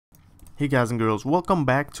Hey guys and girls, welcome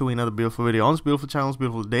back to another beautiful video. On this beautiful channel, this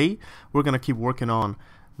beautiful day, we're gonna keep working on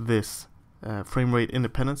this frame rate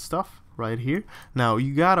independent stuff right here. Now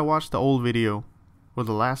you gotta watch the old video or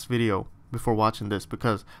the last video before watching this,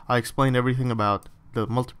 because I explained everything about the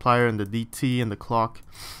multiplier and the DT and the clock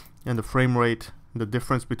and the frame rate, the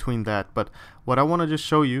difference between that. But what I want to just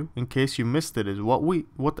show you, in case you missed it, is what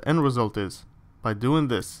the end result is by doing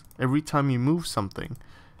this. Every time you move something,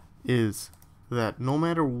 is that no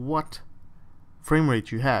matter what frame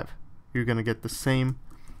rate you have, you're gonna get the same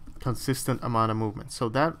consistent amount of movement. So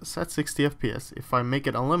that's at 60 FPS. If I make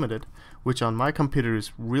it unlimited, which on my computer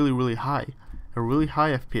is really high, a really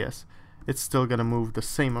high FPS, it's still gonna move the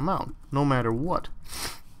same amount no matter what.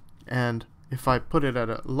 And if I put it at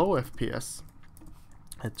a low FPS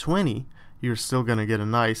at 20, you're still gonna get a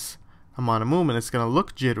nice amount of movement. It's gonna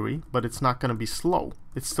look jittery, but it's not gonna be slow.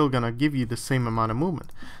 It's still gonna give you the same amount of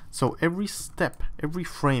movement. So every step, every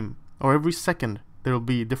frame, or every second, there will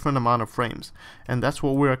be a different amount of frames, and that's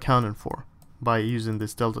what we're accounting for by using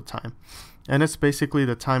this delta time. And it's basically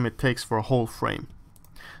the time it takes for a whole frame.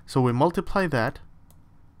 So we multiply that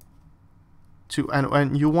to,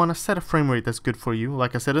 and you want to set a frame rate that's good for you.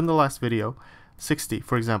 Like I said in the last video, 60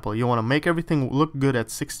 for example. You want to make everything look good at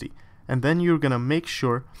 60, and then you're gonna make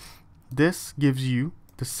sure this gives you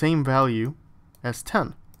the same value as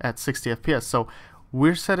 10 at 60 FPS. So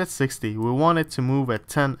we're set at 60. We want it to move at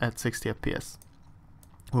 10 at 60 FPS.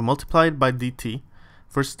 We multiply it by DT,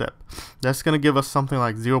 first step. That's going to give us something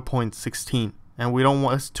like 0.16. And we don't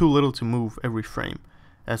want, it's too little to move every frame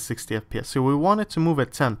at 60 FPS. So we want it to move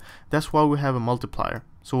at 10. That's why we have a multiplier.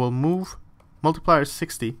 So we'll move, multiplier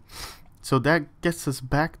 60. So that gets us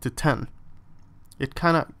back to 10. It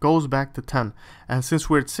kind of goes back to 10. And since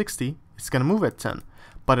we're at 60, it's going to move at 10.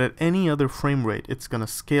 But at any other frame rate, it's going to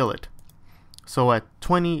scale it. So at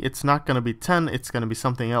 20, it's not going to be 10, it's going to be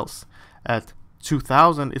something else. At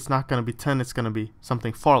 2000, it's not going to be 10, it's going to be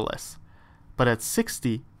something far less. But at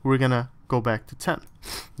 60, we're going to go back to 10.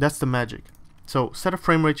 That's the magic. So set a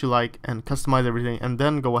frame rate you like and customize everything, and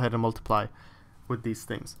then go ahead and multiply with these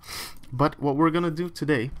things. But what we're going to do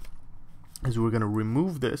today is we're going to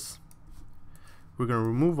remove this. We're going to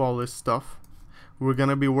remove all this stuff. We're going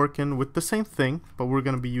to be working with the same thing, but we're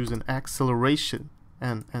going to be using acceleration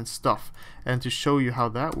and stuff, and to show you how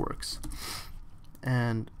that works.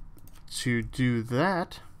 And to do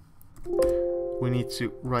that, we need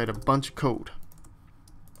to write a bunch of code,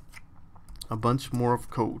 a bunch more of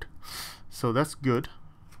code. So that's good.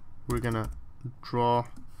 We're gonna draw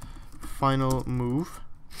final move.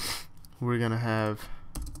 We're gonna have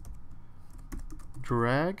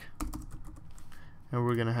drag, and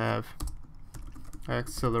we're gonna have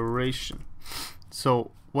acceleration. So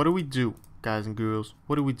what do, guys and girls?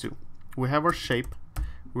 What do? We have our shape.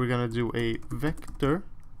 We're gonna do a vector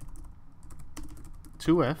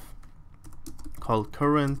 2f called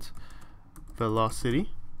current velocity.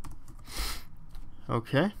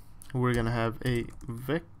 Okay, we're gonna have a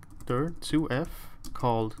vector 2f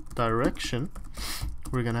called direction.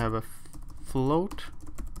 We're gonna have a float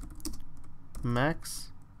max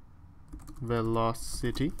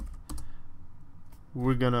velocity.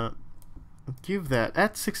 We're gonna give that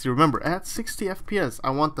at 60. Remember, at 60 FPS, I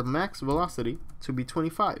want the max velocity to be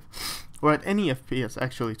 25. Or at any FPS,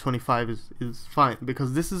 actually, 25 is fine,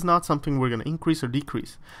 because this is not something we're going to increase or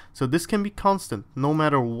decrease. So this can be constant no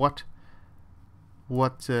matter what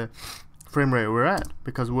frame rate we're at,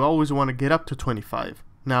 because we always want to get up to 25.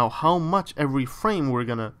 Now, how much every frame we're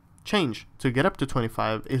going to change to get up to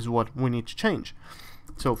 25 is what we need to change.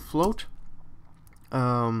 So float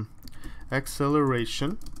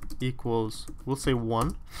acceleration equals, we'll say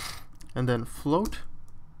 1, and then float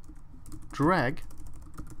drag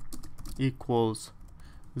equals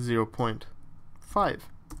 0.5.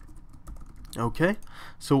 okay,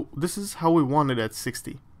 so this is how we want it at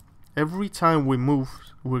 60. Every time we move,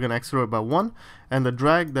 we're gonna accelerate by 1, and the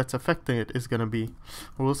drag that's affecting it is gonna be,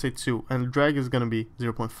 we'll say 2, and the drag is gonna be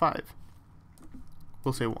 0.5.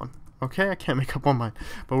 we'll say 1. Okay, I can't make up my mind,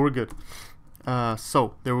 but we're good.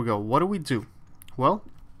 So there we go. What do? Well,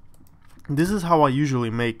 this is how I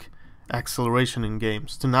usually make acceleration in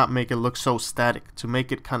games, to not make it look so static, to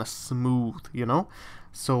make it kind of smooth, you know.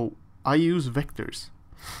 So I use vectors.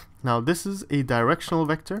 Now this is a directional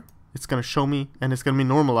vector. It's going to show me, and it's going to be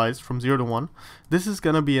normalized from 0 to 1. This is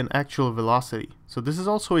going to be an actual velocity. So this is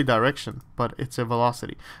also a direction, but it's a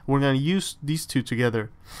velocity. We're going to use these two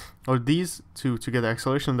together, or these two together,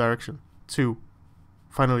 acceleration and direction, to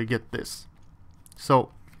finally get this.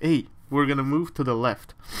 So we're going to move to the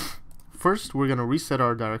left. First, we're going to reset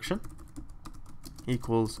our direction.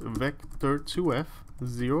 Equals vector 2f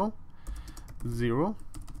 0 0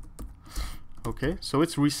 Okay, so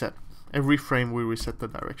it's reset. Every frame we reset the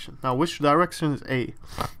direction. Now, which direction is A?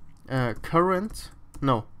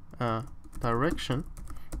 Direction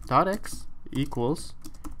dot x equals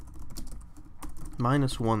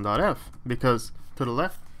 -1.f, because to the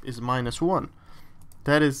left is -1.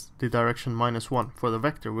 That is the direction -1 for the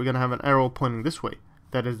vector. We're going to have an arrow pointing this way.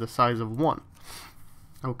 That is the size of 1.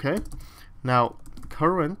 Okay, now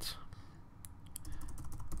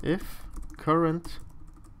if current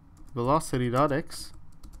velocity dot x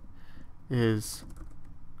is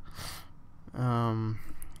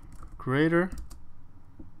greater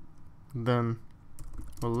than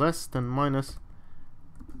or less than minus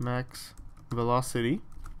max velocity,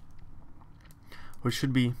 which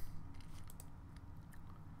should be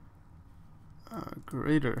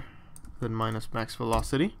greater than minus max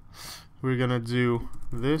velocity, we're gonna do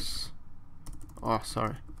this.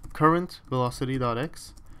 Current velocity dot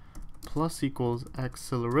x plus equals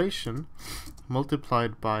acceleration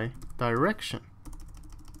multiplied by direction.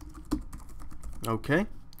 Okay,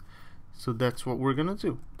 so that's what we're gonna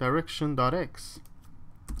do. Direction dot x.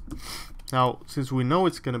 Now, since we know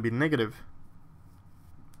it's gonna be negative,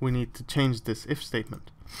 we need to change this if statement.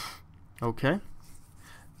 Okay,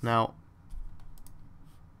 now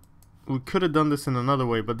we could have done this in another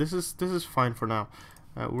way, but this is fine for now.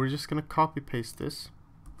 We're just gonna copy paste this.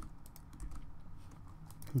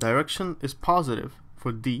 Direction is positive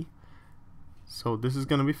for D, so this is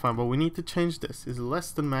gonna be fine, but we need to change this. Is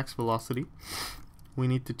less than max velocity. We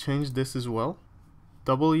need to change this as well.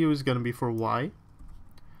 W is gonna be for Y.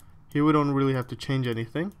 Here we don't really have to change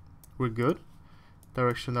anything. We're good.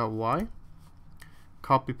 Direction dot Y.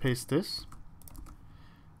 Copy paste this.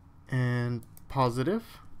 And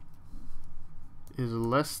positive is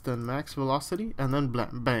less than max velocity, and then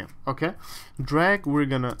bam. Okay, drag we're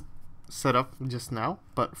gonna set up just now,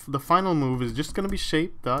 but the final move is just gonna be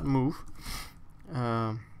shape dot move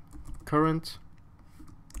current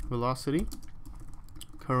velocity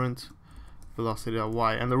dot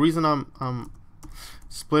y. And the reason I'm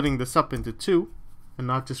splitting this up into two and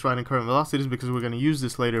not just writing current velocity is because we're gonna use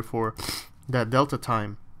this later for that delta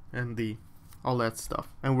time and all that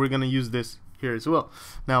stuff, and we're gonna use this here as well.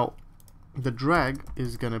 Now, the drag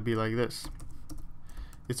is gonna be like this.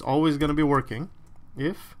 It's always gonna be working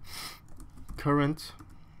if current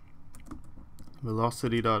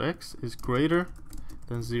velocity dot x is greater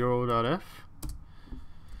than 0.f,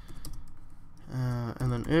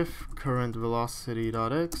 and then if current velocity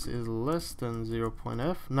dot x is less than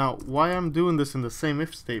 0.f. Now, why I'm doing this in the same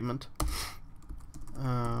if statement,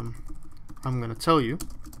 I'm gonna tell you.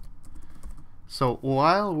 So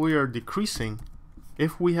while we are decreasing,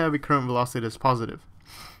 if we have a current velocity that's positive,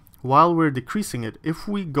 while we're decreasing it, if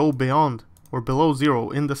we go beyond or below 0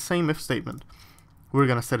 in the same if statement, we're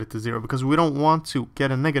gonna set it to 0, because we don't want to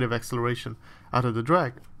get a negative acceleration out of the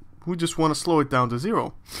drag. We just want to slow it down to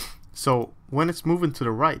 0. So when it's moving to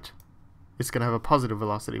the right, it's gonna have a positive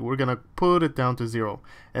velocity. We're gonna put it down to 0,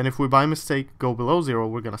 and if we by mistake go below 0,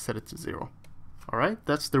 we're gonna set it to 0. Alright,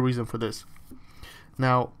 that's the reason for this.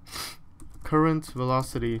 Now, current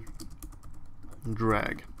velocity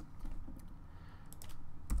drag,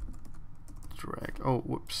 oh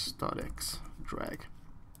whoops, dot x drag,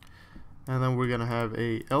 and then we're gonna have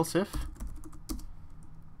a else if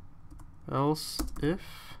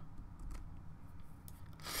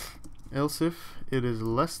it is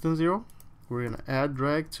less than 0, we're gonna add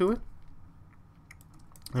drag to it,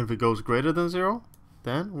 and if it goes greater than 0,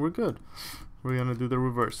 then we're good. We're gonna do the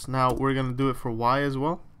reverse. Now we're gonna do it for y as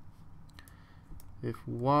well. If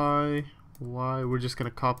y, we're just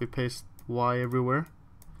gonna copy paste y everywhere,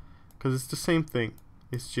 because it's the same thing.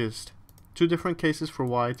 It's just two different cases for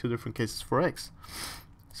y, two different cases for x.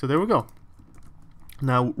 So there we go.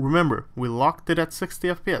 Now remember, we locked it at 60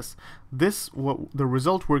 FPS. The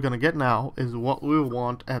result we're gonna get now is what we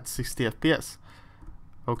want at 60 FPS.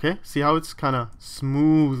 Okay, see how it's kind of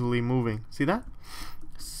smoothly moving? See that?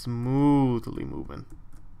 Smoothly moving.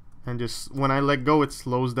 And just when I let go, it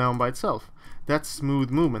slows down by itself. That's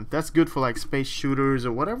smooth movement. That's good for like space shooters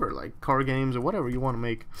or whatever, like car games or whatever you want to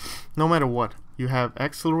make. No matter what, you have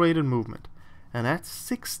accelerated movement. And at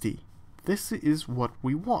 60, this is what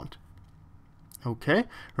we want. Okay,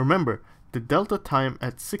 remember, the delta time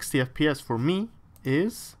at 60 FPS for me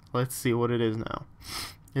is, let's see what it is now.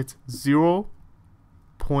 It's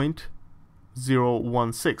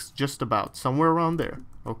 0.016, just about, somewhere around there.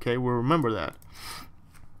 Okay, we'll remember that.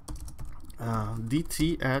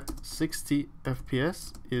 DT at 60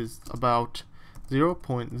 FPS is about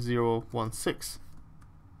 0.016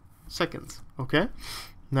 seconds. Okay,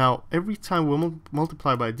 now every time we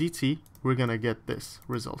multiply by DT, we're gonna get this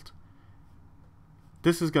result.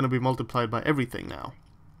 this is going to be multiplied by everything now.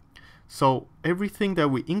 So everything that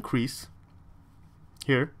we increase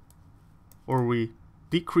here, or we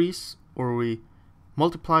decrease, or we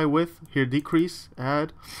multiply with, here decrease,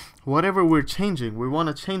 add, whatever we're changing, we want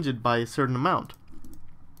to change it by a certain amount.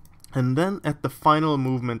 And then at the final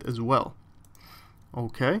movement as well.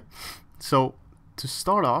 Okay, so to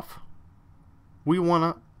start off, we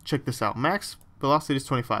want to check this out. Max velocity is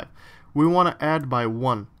 25. We want to add by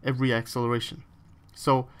 1 every acceleration.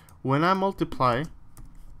 So when I multiply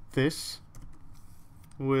this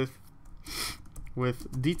with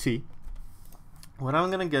dt, what I'm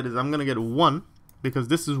going to get is I'm going to get 1, because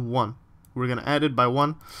this is 1. We're going to add it by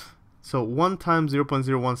 1. So 1 times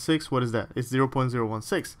 0.016, what is that? It's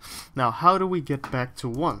 0.016. Now, how do we get back to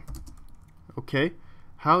 1? Okay,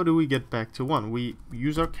 how do we get back to 1? We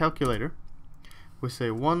use our calculator. We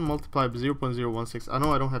say 1 multiplied by 0.016. I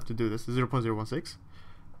know I don't have to do this. It's 0.016.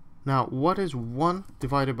 Now, what is 1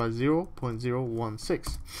 divided by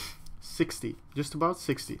 0.016? 60. Just about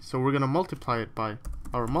 60. So we're going to multiply it by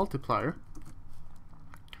our multiplier,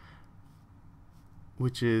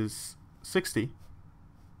 which is 60.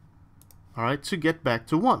 Alright, to get back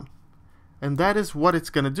to 1. And that is what it's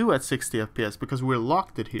going to do at 60 FPS, because we're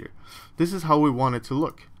locked it here. This is how we want it to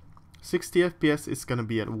look. 60 FPS is going to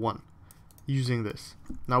be at 1 using this.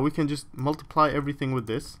 Now we can just multiply everything with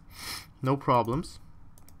this. No problems.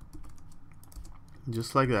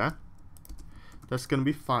 Just like that. That's going to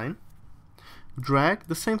be fine. Drag,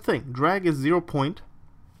 the same thing. Drag is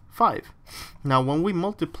 0.5. Now when we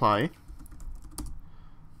multiply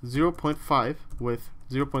 0.5 with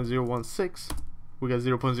 0.016, we got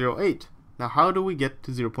 0.08. Now how do we get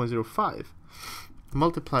to 0.05?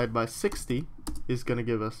 Multiplied by 60 is going to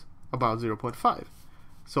give us about 0.5.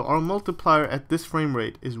 So our multiplier at this frame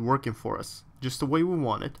rate is working for us, just the way we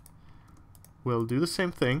want it. We'll do the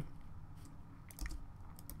same thing.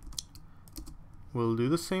 We'll do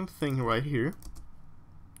the same thing right here,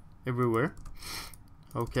 everywhere.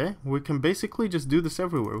 Okay, we can basically just do this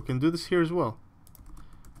everywhere. We can do this here as well.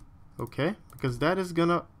 Okay, because that is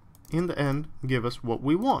gonna, in the end, give us what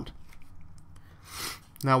we want.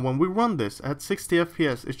 Now when we run this at 60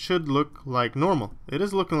 FPS, it should look like normal. It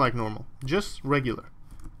is looking like normal, just regular.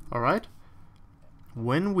 Alright?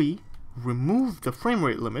 When we remove the frame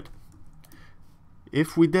rate limit,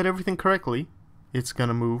 if we did everything correctly, it's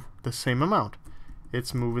gonna move the same amount.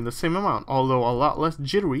 It's moving the same amount, although a lot less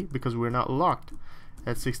jittery because we're not locked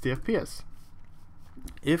at 60 FPS.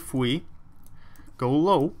 If we go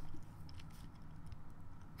low,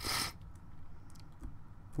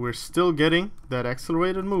 we're still getting that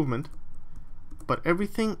accelerated movement, but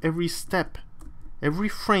everything, every step, every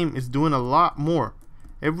frame is doing a lot more.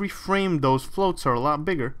 Every frame, those floats are a lot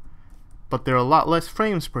bigger, but there are a lot less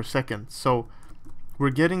frames per second, so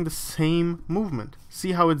we're getting the same movement.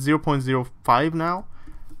 See how it's 0.05 now,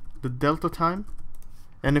 the delta time?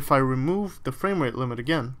 And if I remove the frame rate limit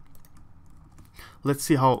again, let's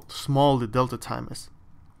see how small the delta time is.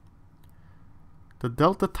 The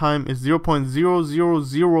delta time is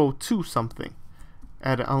 0.0002 something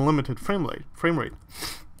at an unlimited frame rate,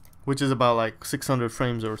 which is about like 600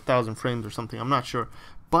 frames or 1000 frames or something, I'm not sure,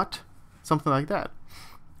 but something like that.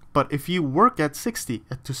 But if you work at 60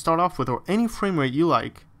 to start off with, or any frame rate you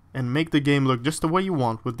like, and make the game look just the way you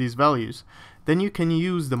want with these values, then you can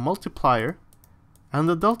use the multiplier and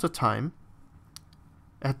the delta time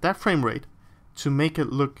at that frame rate to make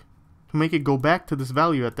it look, to make it go back to this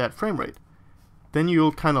value at that frame rate. Then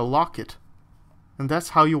you'll kind of lock it, and that's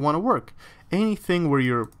how you want to work. Anything where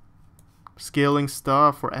you're scaling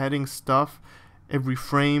stuff or adding stuff every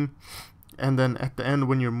frame, and then at the end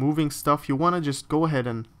when you're moving stuff, you want to just go ahead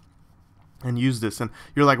and use this. And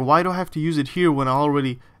you're like, why do I have to use it here when I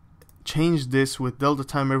already changed this with delta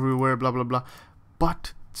time everywhere, blah blah blah?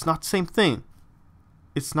 But it's not the same thing.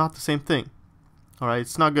 It's not the same thing. Alright,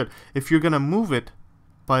 it's not good. If you're gonna move it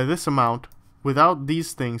by this amount without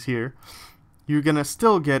these things here, you're gonna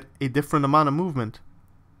still get a different amount of movement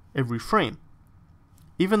every frame.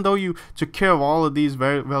 Even though you took care of all of these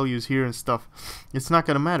values here and stuff, it's not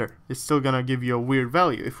gonna matter. It's still gonna give you a weird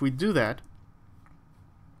value. If we do that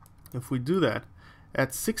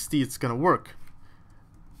at 60, it's gonna work.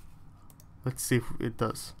 Let's see if it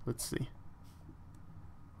does. Let's see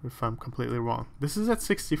if I'm completely wrong. This is at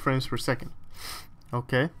 60 frames per second.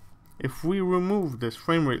 Okay, if we remove this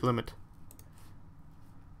frame rate limit,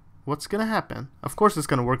 what's gonna happen? Of course it's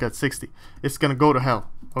gonna work at 60. It's gonna go to hell.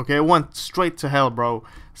 Okay, it went straight to hell, bro.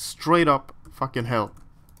 Straight up fucking hell.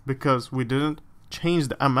 Because we didn't change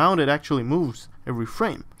the amount it actually moves every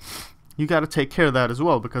frame. You gotta take care of that as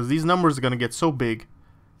well, because these numbers are gonna get so big.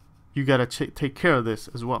 You gotta take care of this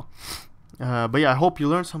as well. But yeah, I hope you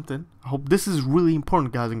learned something. I hope this is really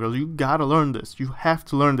important, guys and girls. You gotta learn this. You have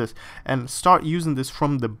to learn this and start using this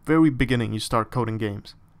from the very beginning. You start coding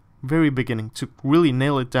games, very beginning, to really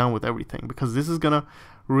nail it down with everything, because this is gonna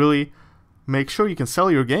really make sure you can sell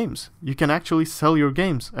your games. You can actually sell your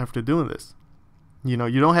games after doing this. You know,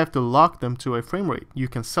 you don't have to lock them to a frame rate. You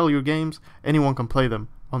can sell your games. Anyone can play them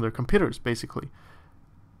on their computers, basically,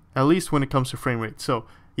 at least when it comes to frame rate. So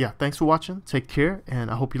yeah, thanks for watching. Take care, and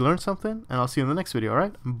I hope you learned something, and I'll see you in the next video. All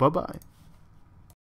right, bye bye.